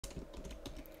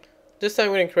this time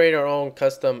we're going to create our own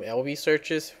custom Elvi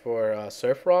searches for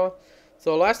Surfraw.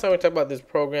 So last time we talked about this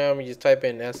program, we just type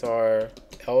in sr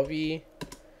Elvi,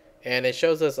 and it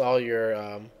shows us all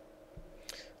your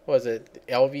what is it,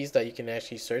 Elvis that you can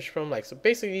actually search from. Like, so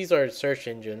basically these are search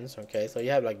engines. Okay, so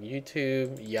you have like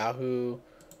YouTube, Yahoo,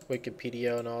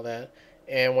 Wikipedia, and all that.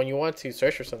 And when you want to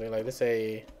search for something, like let's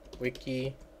say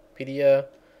Wikipedia,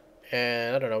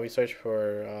 and I don't know, we search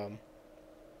for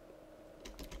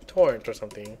torrent or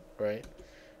something, right?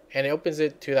 And it opens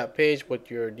it to that page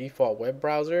with your default web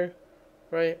browser,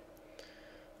 right?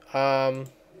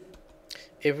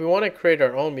 If we want to create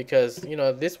our own, because you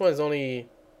know this one's only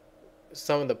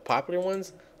some of the popular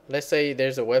ones. Let's say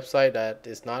there's a website that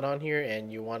is not on here and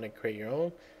you want to create your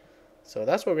own. So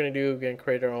that's what we're going to do. We're going to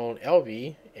create our own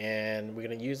LV and we're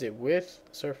going to use it with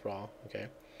Surfraw. Okay.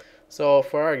 So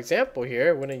for our example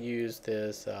here, we're going to use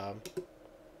this,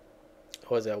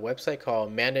 what is that, a website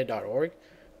called manded.org.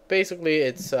 Basically,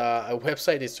 it's a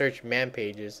website to search man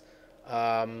pages.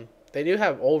 They do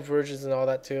have old versions and all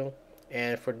that too,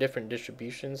 and for different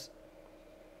distributions.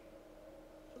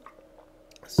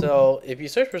 So if you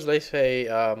search for, let's say,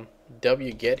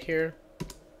 wget here,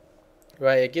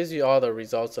 right, it gives you all the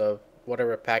results of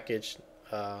whatever package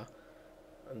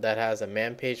that has a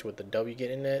man page with the wget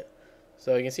in it.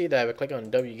 So you can see that if I click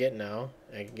on wget now,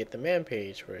 I can get the man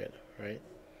page for it, right?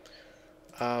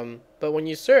 But when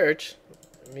you search,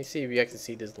 let me see if you actually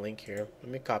see this link here.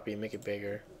 Let me copy and make it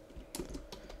bigger.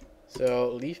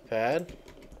 So leaf pad.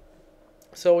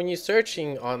 So when you're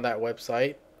searching on that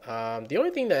website, the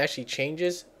only thing that actually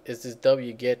changes is this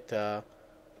wget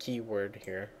keyword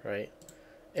here, right?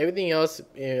 Everything else,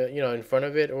 you know, in front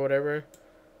of it or whatever,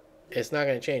 it's not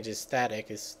going to change. It's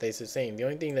static. It stays the same. The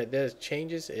only thing that does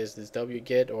changes is this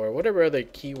wget or whatever other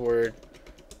keyword,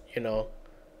 you know,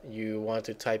 you want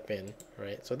to type in,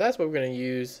 right? So that's what we're going to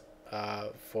use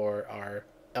for our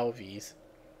LVs.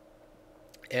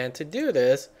 And to do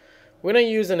this, we're going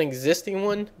to use an existing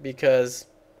one because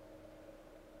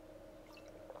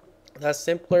that's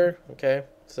simpler. Okay,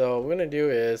 so what we're going to do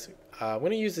is we're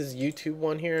going to use this YouTube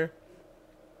one here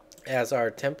as our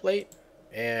template,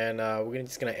 and we're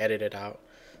just going to edit it out.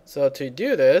 So to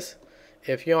do this,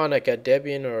 if you're on like a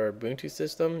Debian or Ubuntu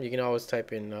system, you can always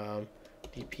type in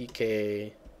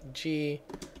dpkg-l,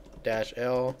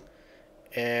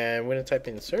 and we're going to type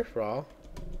in Surfraw,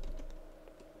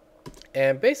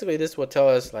 and basically this will tell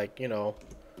us, like, you know,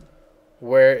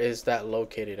 where is that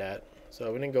located at. So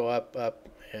we're going to go up,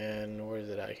 and where is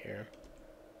it at here?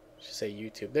 Should say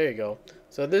YouTube. There you go.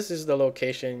 So this is the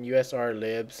location, USR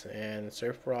libs and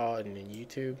Surfraw and then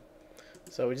YouTube.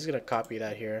 So we're just gonna copy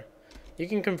that here. You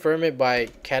can confirm it by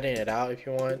catting it out if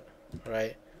you want,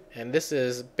 right? And this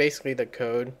is basically the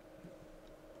code.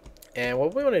 And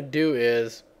what we want to do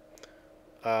is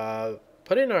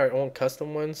put in our own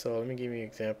custom one. So let me give you an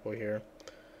example here.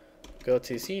 Go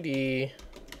to cd.conf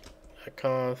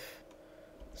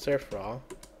surfraw,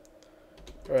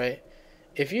 right?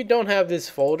 If you don't have this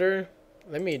folder,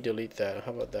 let me delete that.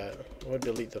 How about that? We'll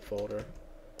delete the folder.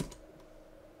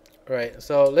 Right,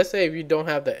 so let's say if you don't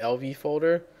have the LV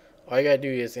folder, all you gotta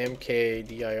do is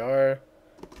mkdir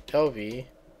LV,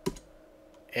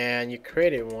 and you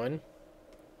created one,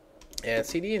 and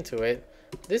cd into it.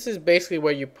 This is basically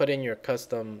where you put in your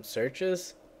custom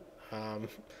searches.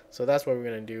 So that's what we're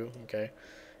gonna do, okay?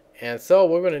 And so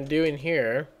what we're gonna do in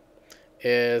here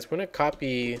is we're gonna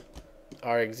copy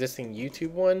our existing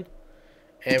YouTube one,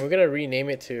 and we're gonna rename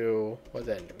it to, what's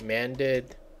that, manded,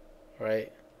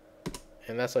 right?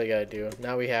 And that's all you gotta do.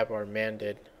 Now we have our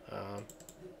manded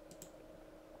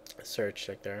search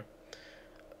like there.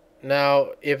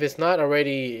 Now if it's not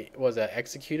already, was that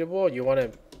executable, you want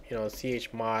to, you know,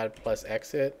 chmod plus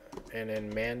exit and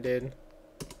then manded,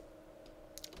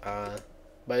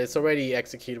 but it's already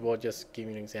executable. Just give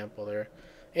you an example there.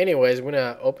 Anyways, we're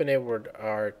gonna open it with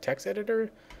our text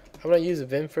editor. I'm gonna use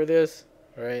Vim for this,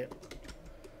 right?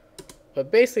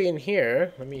 But basically in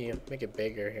here, let me make it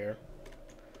bigger here.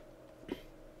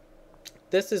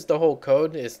 This is the whole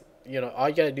code. Is, you know, all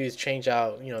you gotta do is change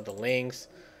out, you know, the links,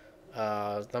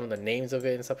 some of the names of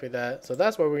it and stuff like that. So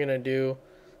that's what we're gonna do.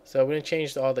 So we're gonna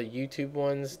change all the YouTube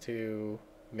ones to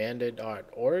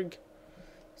manded.org.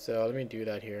 So let me do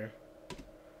that here.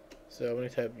 So I'm gonna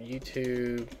type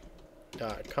youtube.com.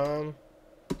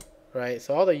 Right,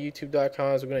 so all the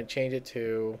youtube.coms, we're going to change it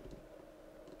to,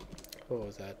 what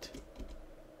was that,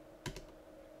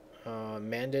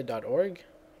 manded.org,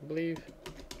 I believe,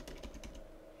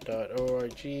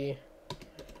 .org.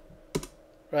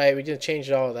 Right, we just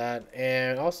changed all of that.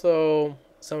 And also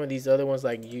some of these other ones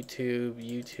like YouTube,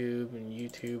 and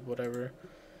YouTube, whatever.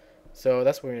 So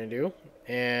that's what we're going to do.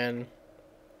 And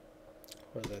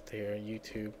what is that here?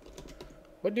 YouTube.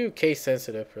 We'll do case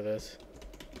sensitive for this.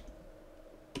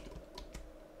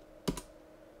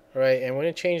 All right, and we're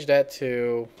gonna change that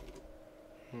to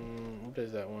what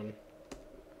is that one?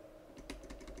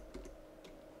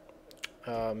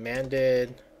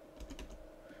 Manded,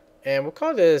 and we'll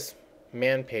call this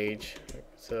man page.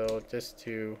 So just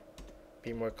to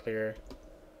be more clear,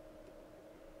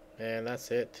 and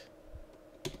that's it.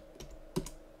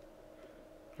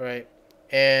 All right,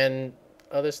 and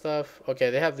other stuff. Okay,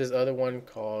 they have this other one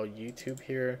called YouTube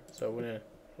here, so we're gonna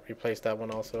replace that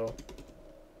one also.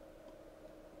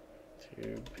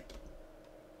 YouTube.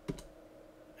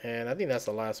 And I think that's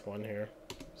the last one here.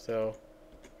 So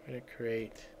I'm gonna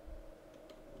create.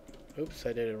 Oops,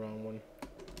 I did the wrong one.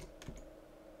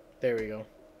 There we go.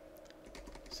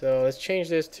 So let's change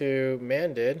this to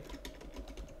manded,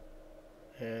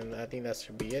 and I think that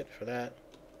should be it for that.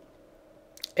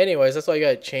 Anyways, that's all you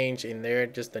gotta change in there,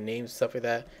 just the names, stuff like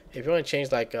that. If you want to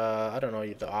change, like I don't know,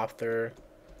 the author,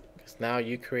 because now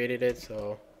you created it,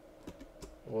 so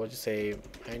we'll just say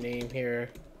my name here.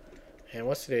 And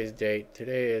what's today's date?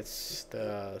 Today it's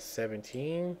the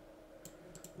 17th.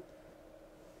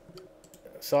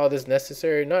 So all this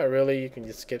necessary? Not really. You can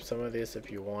just skip some of this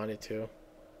if you wanted to,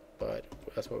 but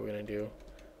that's what we're gonna do.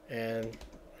 And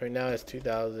right now it's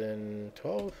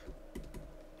 2012,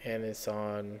 and it's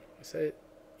on. Is it?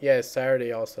 Yeah, it's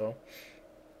Saturday also.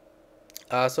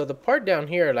 So the part down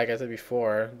here, like I said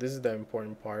before, this is the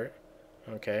important part.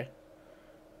 Okay.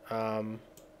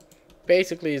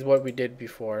 Basically is what we did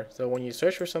before. So when you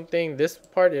search for something, this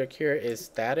part here is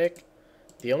static.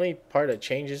 The only part that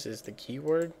changes is the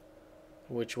keyword,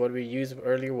 which what we used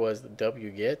earlier was the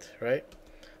wget, right?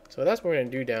 So that's what we're gonna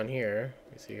do down here.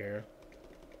 Let me see here.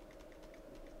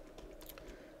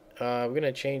 We're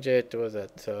gonna change it to, was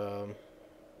that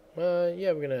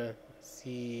yeah, we're gonna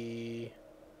CT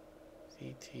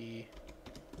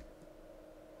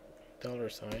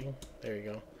 $. There you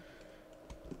go.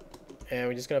 And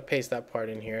we're just gonna paste that part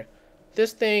in here.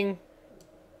 This thing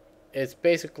is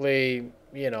basically,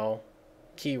 you know,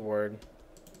 keyword.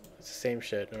 It's the same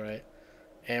shit, alright?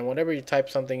 And whenever you type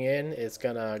something in, it's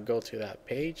gonna go to that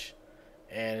page,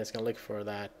 and it's gonna look for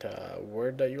that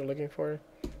word that you're looking for.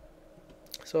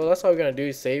 So that's all we're gonna do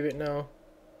is save it now.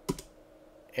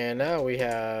 And now we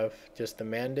have just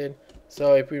demanded.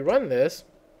 So if we run this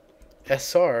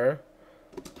SR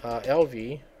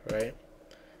LV, right?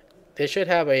 They should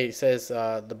have a, it says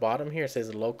the bottom here, it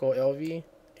says local LV,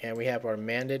 and we have our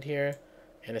manded here,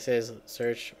 and it says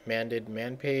search manded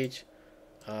man page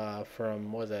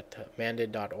from, what was that,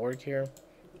 manded.org here.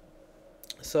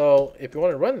 So if you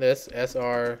want to run this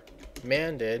SR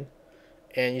manded,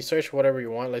 and you search whatever you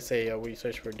want, let's say we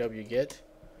search for wget,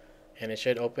 and it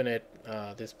should open it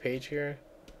this page here,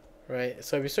 right?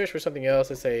 So if you search for something else,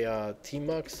 let's say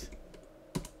tmux,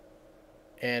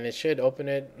 and it should open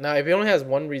it. Now if it only has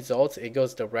one result, it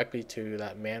goes directly to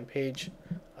that man page.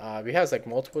 If it has like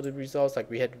multiple results like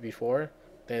we had before,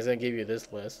 then it's gonna give you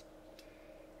this list.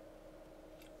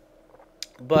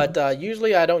 But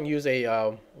usually I don't use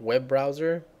a web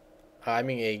browser, I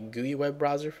mean a GUI web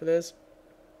browser for this.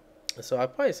 So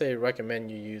I'd probably say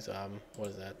recommend you use what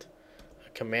is that, a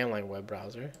command line web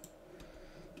browser.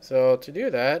 So to do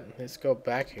that, let's go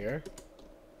back here,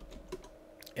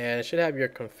 and it should have your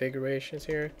configurations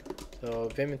here. So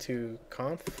vim into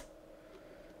conf,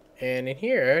 and in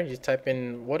here you type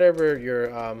in whatever your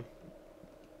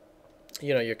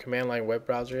you know, your command line web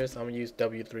browser is. I'm gonna use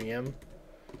w3m,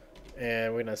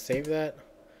 and we're gonna save that.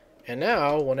 And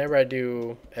now whenever I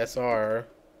do sr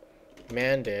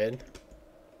manded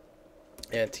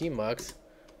and tmux,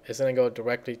 it's gonna go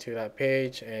directly to that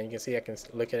page, and you can see I can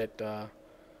look at it,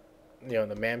 you know,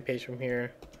 the man page from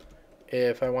here.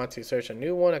 If I want to search a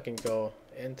new one, I can go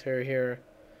enter here,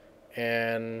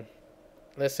 and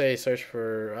let's say search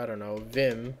for, I don't know,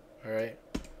 vim. All right,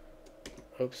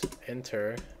 oops,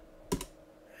 enter,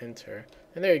 and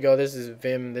there you go. This is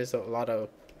vim. There's a lot of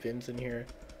vims in here,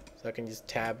 so I can just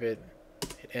tab it,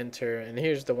 hit enter, and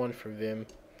here's the one for vim.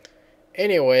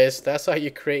 Anyways, that's how you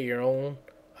create your own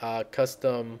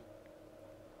custom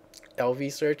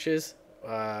LV searches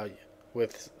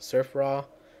with Surfraw,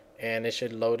 and it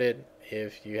should load it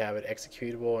if you have it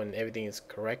executable and everything is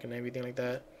correct and everything like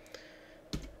that.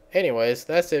 Anyways,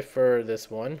 that's it for this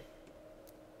one.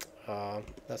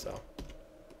 That's all.